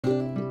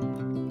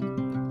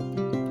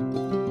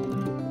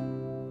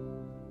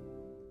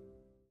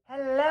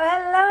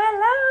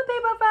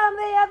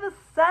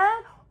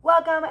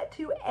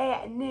to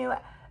a new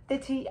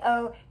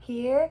video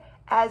here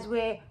as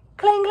we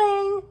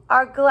cling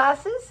our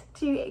glasses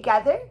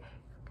together.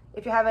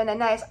 If you're having a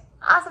nice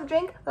awesome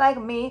drink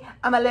like me,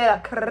 I'm a little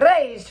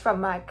crazed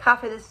from my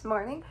coffee this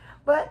morning,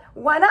 but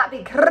why not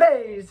be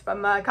crazed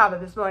from my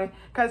coffee this morning?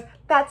 Because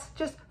that's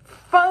just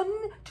fun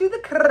to the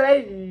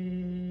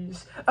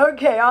craze.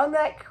 Okay, on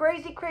that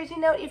crazy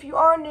note, if you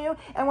are new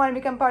and want to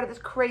become part of this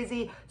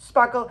crazy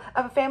sparkle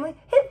of a family,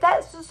 hit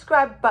that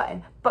subscribe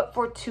button. But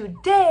for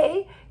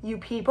today, you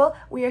people,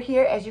 we are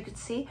here, as you can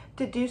see,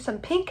 to do some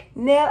pink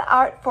nail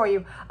art for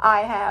you.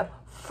 I have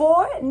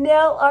 4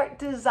 nail art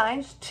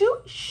designs to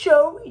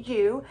show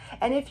you,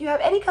 and if you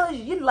have any colors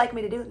you'd like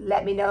me to do,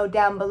 let me know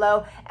down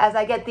below as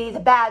I get these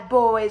bad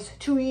boys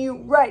to you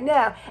right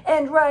now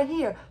and right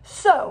here.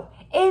 So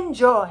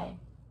enjoy.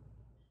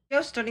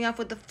 Starting off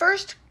with the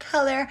first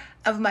color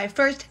of my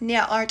first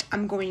nail art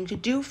I'm going to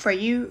do for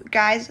you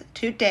guys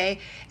today,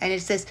 and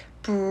it's this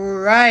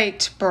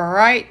bright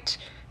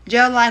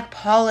gel-like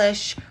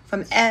polish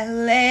from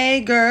LA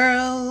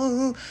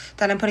Girl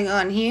that I'm putting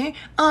on here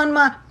on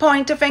my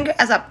pointer finger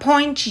as I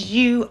point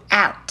you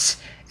out.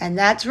 And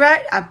that's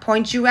right, I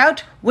point you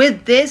out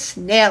with this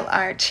nail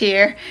art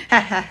here.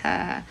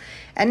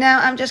 And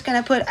now I'm just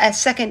going to put a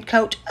second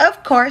coat,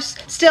 of course,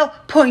 still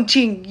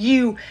pointing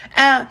you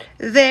out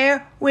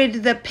there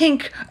with the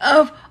pink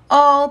of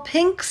all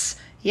pinks.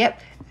 Yep,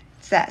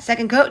 it's that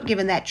second coat,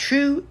 giving that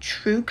true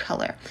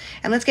color.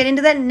 And let's get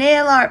into that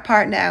nail art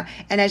part now.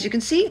 And as you can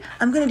see,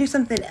 I'm going to do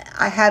something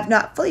I have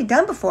not fully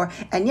done before.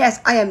 And yes,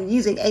 I am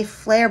using a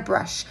flare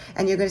brush.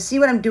 And you're going to see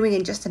what I'm doing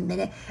in just a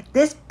minute.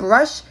 This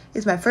brush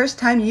is my first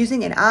time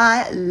using, and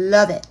I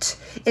love it.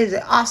 It is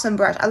an awesome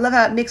brush. I love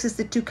how it mixes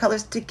the two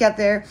colors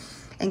together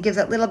and gives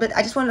that little bit.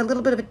 I just wanted a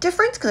little bit of a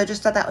difference because I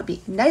just thought that would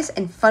be nice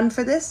and fun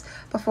for this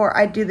before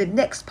I do the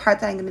next part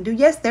that I'm going to do.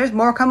 Yes, there's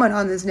more coming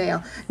on this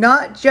nail,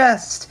 not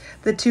just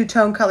the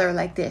two-tone color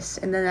like this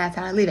and then that's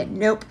how I leave it.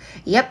 Nope.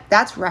 Yep,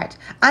 that's right.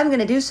 I'm going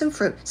to do some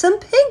fruit, some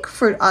pink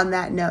fruit on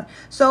that note.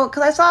 So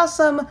because I saw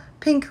some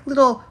pink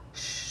little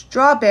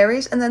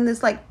strawberries and then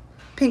this like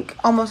pink,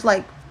 almost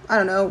like, I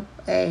don't know,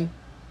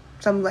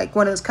 some like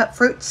one of those cut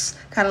fruits,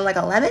 kind of like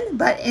a lemon,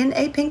 but in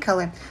a pink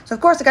color. So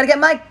of course I gotta get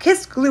my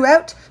kiss glue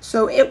out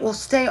so it will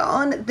stay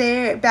on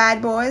there,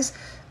 bad boys,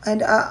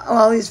 and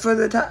well, at least for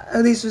the time,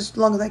 at least as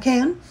long as I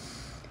can.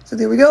 So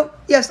there we go.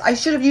 Yes, I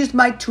should have used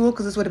my tool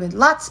because this would have been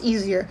lots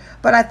easier,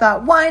 but I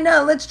thought, why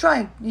not? Let's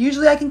try.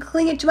 Usually I can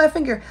cling it to my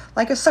finger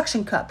like a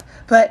suction cup,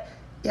 but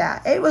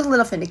yeah, it was a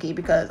little finicky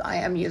because I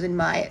am using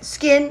my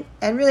skin,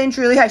 and really and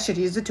truly I should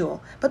use the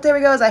tool. But there we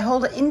go, as I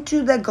hold it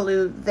into the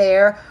glue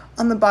there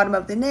on the bottom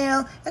of the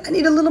nail, and I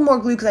need a little more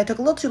glue because I took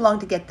a little too long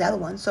to get the other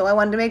one, so I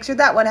wanted to make sure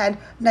that one had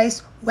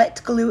nice wet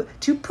glue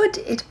to put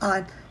it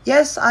on.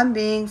 Yes, I'm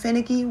being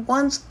finicky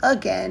once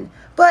again,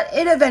 but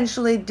it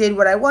eventually did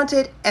what I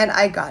wanted, and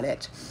I got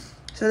it.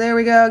 So there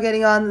we go,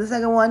 getting on the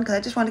second one because I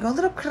just want to go a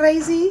little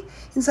crazy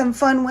in some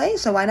fun way,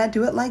 so why not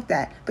do it like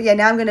that? But yeah,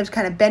 now I'm going to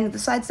kind of bend the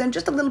sides down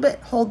just a little bit,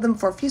 hold them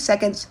for a few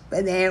seconds,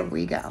 and there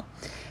we go.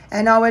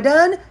 And now we're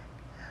done.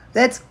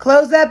 Let's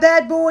close that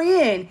bad boy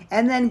in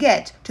and then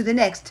get to the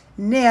next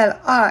nail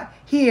art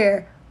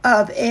here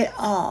of it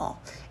all.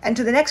 And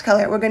to the next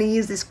color, we're going to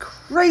use this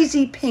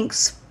crazy pink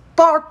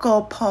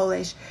sparkle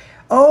polish.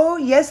 Oh,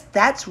 yes,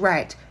 that's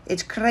right.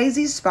 It's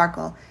crazy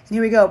sparkle. And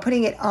here we go,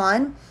 putting it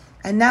on.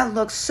 And that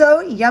looks so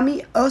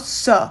yummy, oh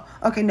so.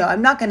 Okay, no,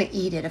 I'm not going to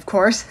eat it, of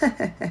course.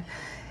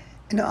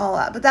 And all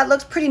that. But that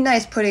looks pretty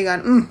nice putting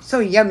on. So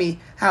yummy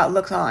how it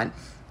looks on,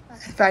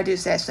 if I do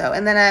say so.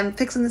 And then I'm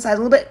fixing the sides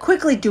a little bit,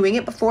 quickly doing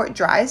it before it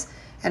dries.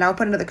 And I'll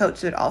put another coat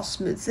so it all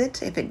smooths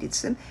it if it needs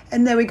some.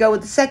 And there we go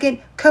with the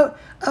second coat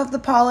of the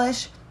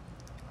polish.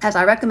 As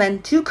I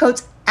recommend, 2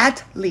 coats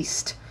at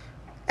least.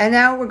 And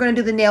now we're going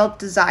to do the nail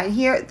design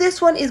here.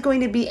 This one is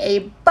going to be a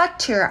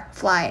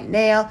butterfly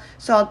nail.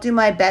 So I'll do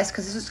my best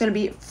because this is going to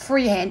be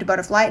freehand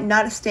butterfly,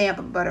 not a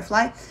stamp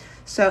butterfly.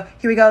 So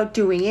here we go,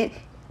 doing it.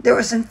 There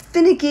were some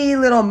finicky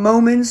little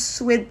moments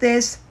with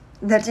this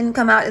that didn't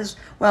come out as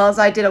well as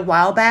I did a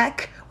while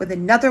back with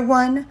another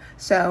one.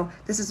 So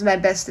this is my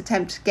best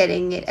attempt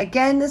getting it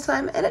again this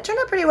time, and it turned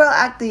out pretty well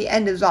at the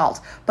end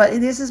result. But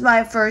this is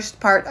my first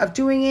part of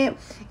doing it.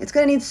 It's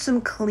gonna need some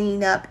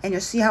cleanup, and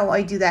you'll see how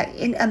I do that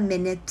in a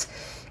minute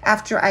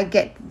after I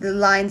get the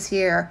lines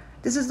here.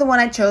 This is the one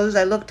I chose.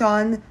 I looked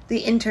on the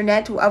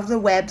internet of the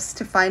webs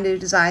to find a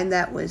design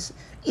that was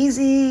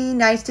easy,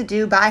 nice to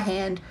do by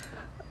hand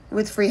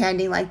with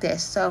freehanding like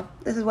this. So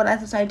this is what I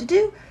decided to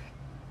do.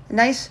 A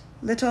nice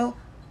little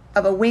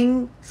of a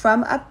wing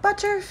from a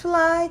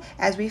butterfly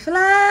as we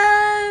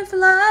fly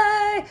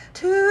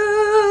to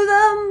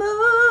the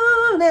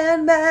moon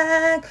and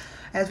back,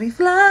 as we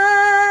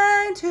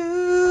fly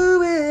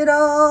to it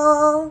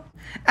all.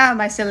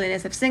 My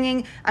silliness of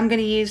singing. I'm going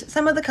to use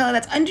some of the color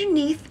that's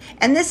underneath,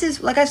 and this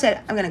is, like I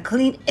said, I'm going to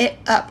clean it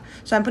up.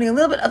 So I'm putting a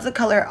little bit of the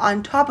color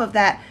on top of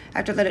that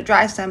after I let it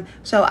dry some,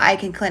 so I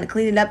can kind of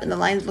clean it up and the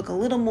lines look a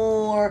little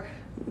more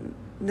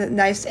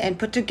nice and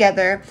put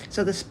together.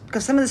 So this,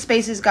 because some of the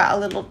spaces got a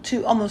little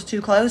almost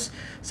too close.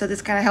 So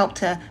this kind of helped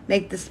to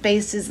make the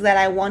spaces that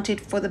I wanted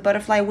for the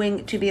butterfly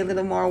wing to be a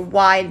little more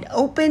wide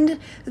opened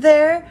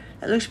there.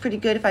 It looks pretty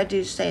good if I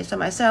do say so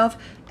myself,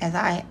 as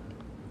I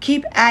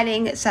keep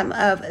adding some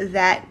of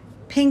that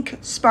pink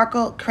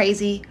sparkle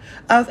crazy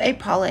of a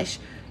polish.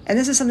 And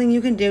this is something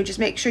you can do. Just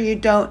make sure you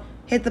don't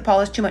hit the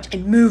polish too much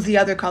and move the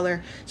other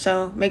color.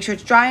 So make sure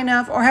it's dry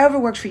enough, or however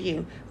works for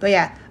you. But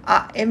yeah,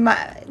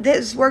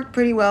 this worked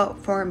pretty well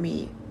for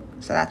me.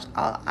 So that's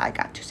all I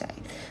got to say.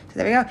 So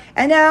there we go.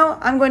 And now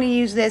I'm going to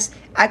use this.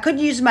 I could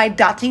use my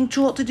dotting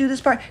tool to do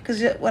this part,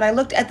 because when I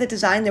looked at the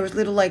design, there was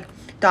little like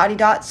dotty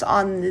dots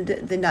on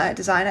the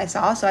design I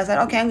saw. So I said,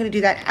 okay, I'm going to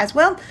do that as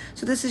well.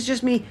 So this is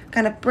just me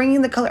kind of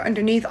bringing the color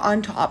underneath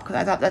on top, because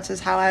I thought that's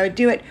just how I would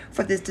do it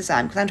for this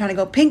design, because I'm trying to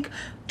go pink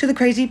to the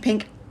crazy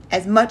pink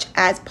as much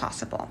as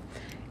possible.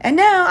 And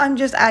now I'm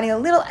just adding a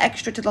little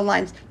extra to the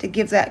lines to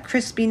give that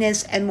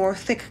crispiness and more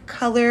thick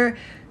color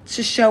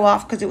to show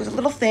off, because it was a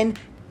little thin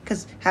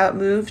because how it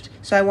moved.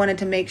 So I wanted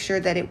to make sure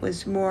that it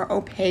was more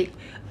opaque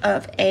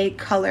of a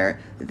color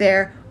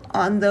there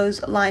on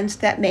those lines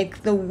that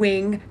make the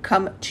wing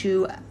come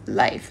to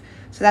life.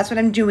 So that's what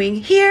I'm doing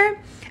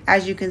here,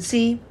 as you can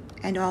see,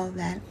 and all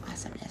that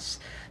awesomeness.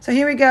 So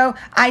here we go.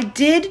 I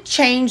did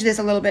change this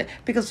a little bit,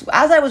 because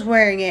as I was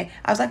wearing it,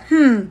 I was like,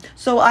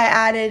 So I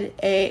added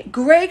a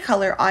gray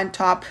color on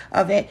top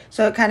of it,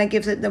 so it kind of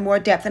gives it the more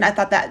depth, and I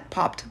thought that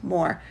popped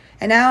more.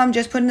 And now I'm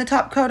just putting the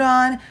top coat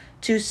on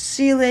to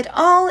seal it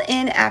all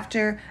in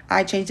after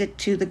I changed it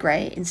to the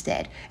gray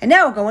instead. And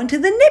now we'll go into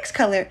the next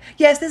color.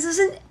 Yes, this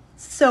isn't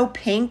so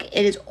pink,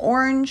 it is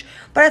orange,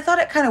 but I thought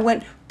it kind of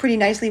went pretty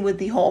nicely with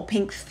the whole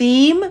pink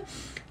theme.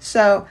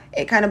 So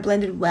it kind of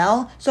blended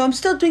well. So I'm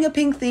still doing a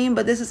pink theme,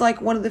 but this is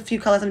like one of the few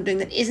colors I'm doing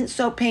that isn't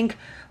so pink.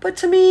 But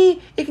to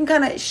me, it can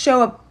kind of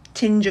show a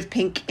tinge of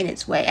pink in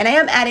its way. And I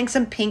am adding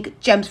some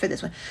pink gems for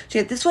this one. So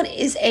yeah, this one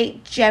is a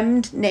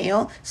gemmed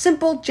nail,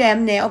 simple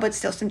gem nail, but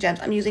still some gems.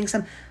 I'm using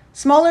some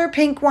smaller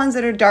pink ones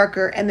that are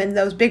darker, and then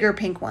those bigger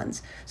pink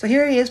ones. So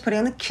here he is putting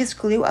on the kiss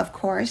glue, of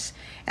course.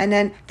 And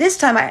then this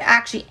time I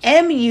actually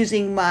am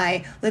using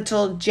my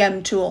little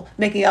gem tool,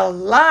 making it a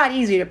lot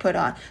easier to put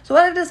on. So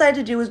what I decided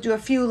to do was do a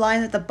few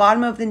lines at the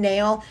bottom of the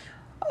nail,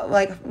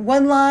 like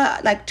one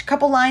line, like a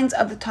couple lines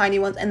of the tiny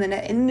ones, and then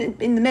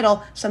in the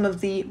middle, some of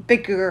the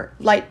bigger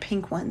light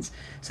pink ones.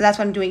 So that's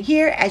what I'm doing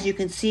here. As you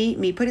can see,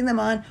 me putting them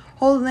on,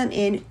 holding them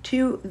in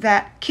to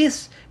that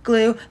kiss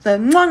glue, the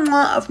mwah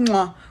mwah of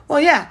mwah. Well,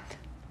 yeah.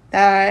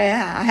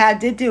 I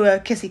did do a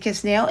kissy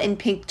kiss nail in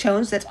pink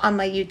tones. That's on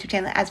my YouTube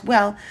channel as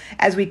well,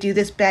 as we do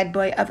this bad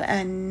boy of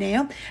a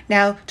nail.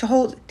 Now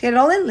to get it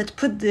all in, let's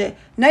put the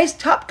nice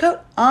top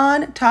coat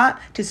on top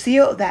to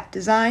seal that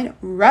design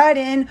right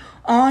in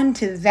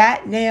onto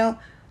that nail,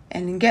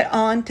 and get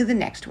on to the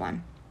next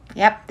one.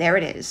 Yep, there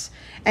it is.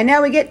 And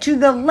now we get to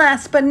the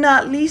last but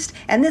not least,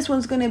 and this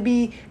one's going to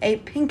be a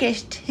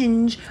pinkish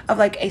tinge of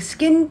like a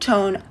skin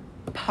tone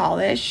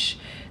polish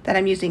that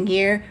I'm using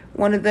here.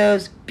 One of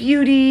those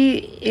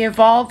Beauty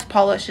Evolved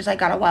polishes I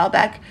got a while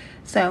back.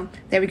 So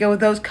there we go with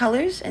those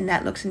colors, and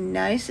that looks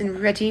nice and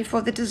ready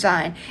for the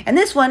design. And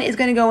this one is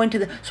going to go into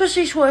the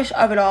swishy swoosh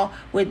of it all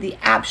with the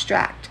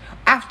abstract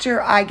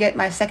after I get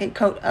my second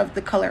coat of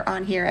the color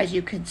on here, as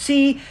you can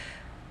see.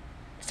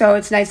 So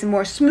it's nice and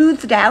more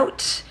smoothed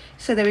out.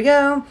 So there we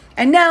go.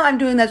 And now I'm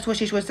doing that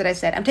swishy swoosh that I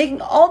said. I'm taking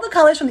all the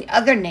colors from the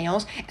other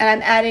nails, and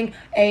I'm adding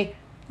a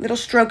little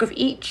stroke of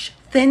each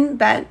thin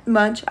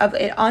bunch of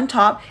it on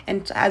top,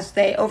 and as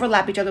they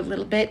overlap each other a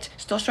little bit,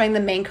 still showing the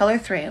main color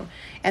through.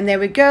 And there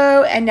we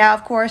go. And now,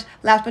 of course,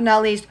 last but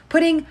not least,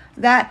 putting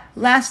that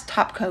last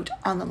top coat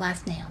on the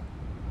last nail.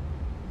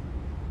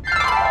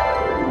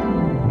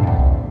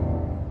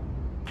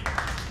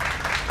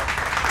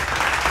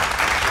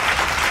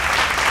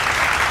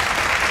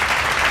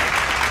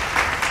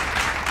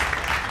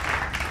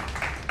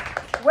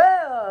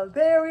 Well,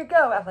 there we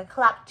go. As I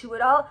clap to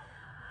it all,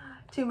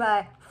 to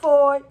my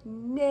 4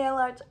 nail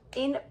arts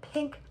in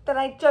pink that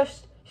I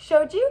just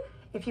showed you.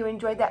 If you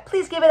enjoyed that,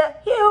 please give it a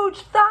huge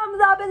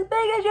thumbs up, as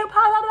big as you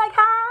possibly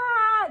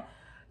can.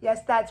 Yes,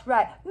 that's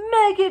right.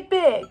 Make it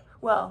big.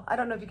 Well, I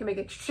don't know if you can make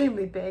it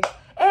extremely big.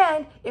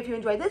 And if you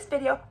enjoyed this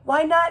video,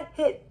 why not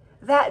hit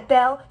that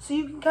bell so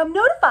you can become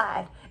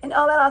notified and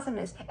all that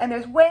awesomeness. And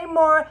there's way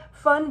more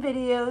fun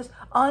videos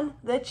on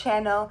the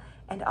channel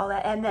and all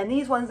that. And then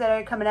these ones that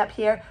are coming up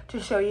here to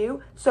show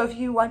you. So if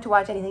you want to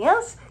watch anything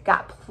else,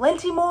 got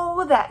plenty more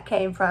where that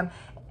came from.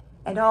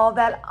 And all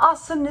that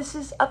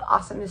awesomenesses of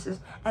awesomenesses.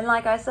 And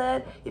like I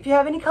said, if you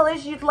have any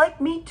colors you'd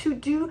like me to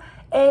do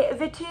a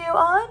video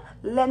on,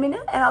 let me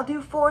know, and I'll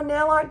do 4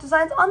 nail art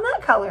designs on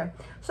that color.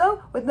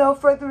 So with no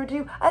further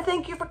ado, I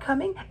thank you for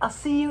coming. I'll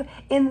see you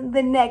in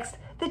the next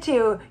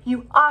video.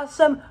 You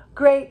awesome,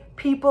 great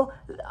people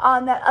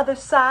on that other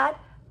side.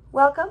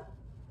 Welcome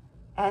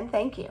and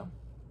thank you.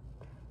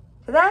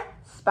 To that,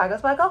 sparkle,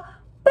 sparkle,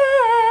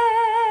 bye.